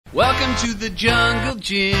Welcome to the jungle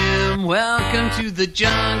gym. Welcome to the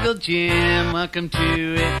jungle gym. Welcome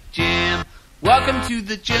to it, Jim. Welcome to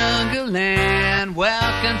the jungle land.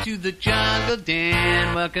 Welcome to the jungle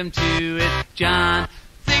den. Welcome to it, John.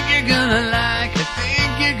 Think you're gonna like it.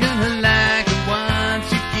 Think you're gonna like it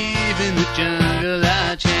once you've given the jungle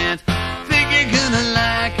a chance. Think you're gonna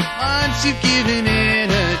like it once you've given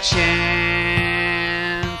it a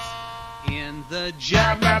chance. In the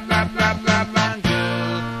jungle.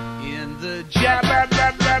 In the jungle,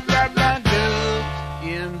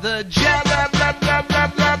 in the jungle,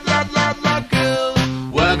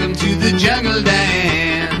 welcome to the jungle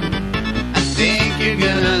den. I think you're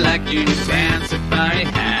gonna like your new tan safari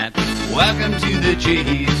hat. Welcome to the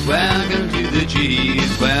G's, welcome to the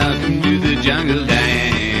G's, welcome to the jungle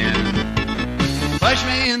den. Push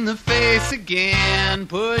me in the face again,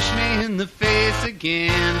 push me in the face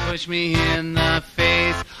again, push me in the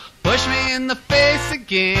face. Push me in the face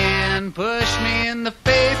again, push me in the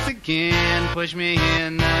face again, push me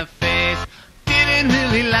in the face. Didn't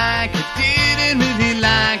really like it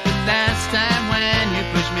last time when you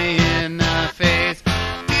pushed me in the face.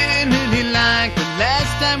 Didn't really like it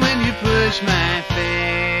last time when you pushed my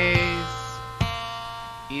face.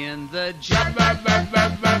 In the jungle,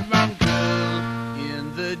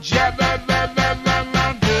 in the jungle,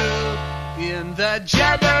 in the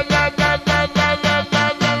jungle.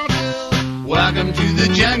 Welcome to the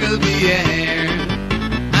jungle bear.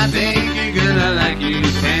 I think you're gonna like your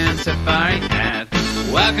tan safari hat.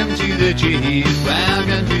 Welcome to the G's,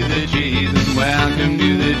 welcome to the G's, and welcome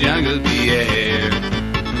to the jungle bear.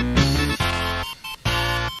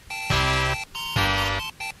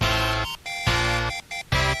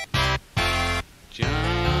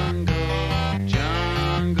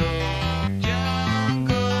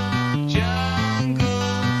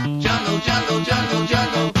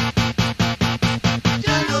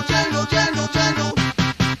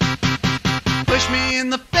 Push me in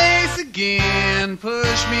the face again,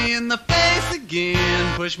 push me in the face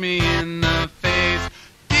again, push me in the face.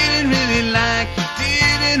 Didn't really like the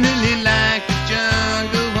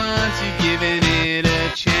jungle once you've given it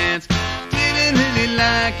a chance. Didn't really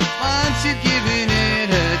like it once you've given it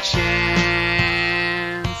a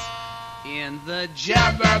chance. In the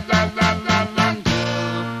jungle,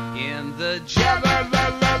 in the jungle,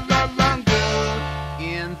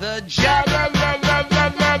 in the jungle.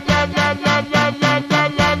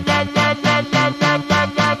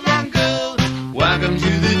 Welcome to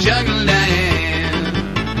the jungle land.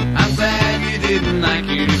 I'm glad you didn't like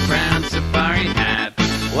your new brown safari hat.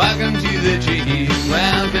 Welcome to the G's,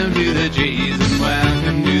 welcome to the G's, and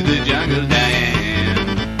welcome to the jungle land.